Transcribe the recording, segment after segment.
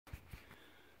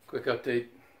Quick update.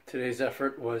 Today's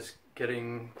effort was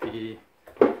getting the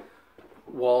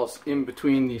walls in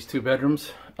between these two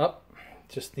bedrooms up,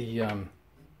 just the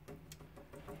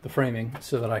framing,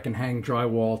 so that I can hang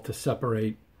drywall to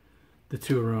separate the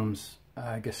two rooms,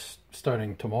 I guess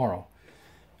starting tomorrow.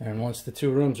 And once the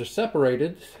two rooms are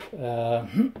separated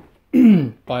by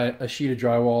a sheet of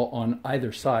drywall on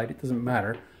either side, it doesn't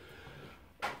matter,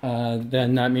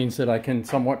 then that means that I can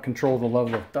somewhat control the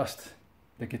level of dust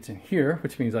that gets in here,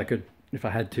 which means I could, if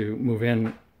I had to, move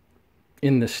in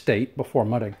this state before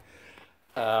mudding.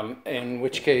 In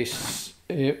which case,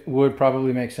 it would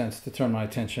probably make sense to turn my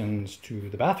attentions to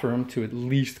the bathroom to at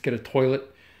least get a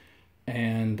toilet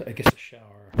and I guess a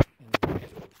shower in the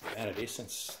vanity,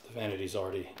 since the vanity's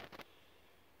already,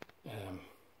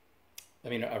 I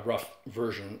mean, a rough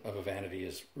version of a vanity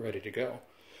is ready to go.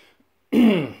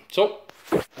 So,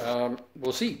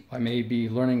 we'll see. I may be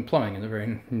learning plumbing in the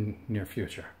very near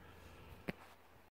future.